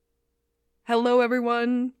Hello,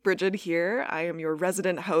 everyone. Bridget here. I am your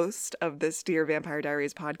resident host of this Dear Vampire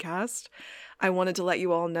Diaries podcast. I wanted to let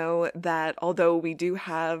you all know that although we do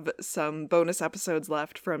have some bonus episodes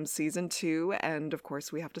left from season 2, and of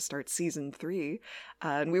course we have to start season 3,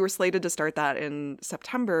 and we were slated to start that in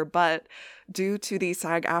September, but due to the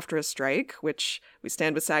SAG-AFTRA strike, which we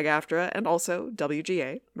stand with SAG-AFTRA and also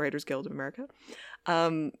WGA, Writers Guild of America,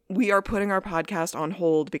 we are putting our podcast on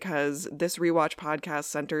hold because this rewatch podcast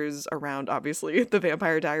centers around, obviously, the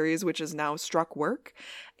Vampire Diaries, which is now struck work.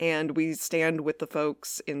 And we stand with the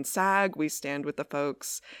folks in SAG, we stand with the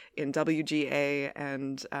folks in WGA,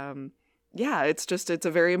 and it's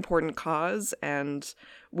a very important cause, and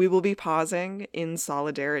we will be pausing in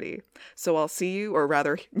solidarity. So I'll see you, or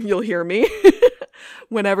rather, you'll hear me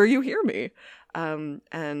whenever you hear me.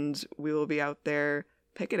 And we will be out there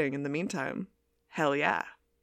picketing in the meantime. Hell yeah.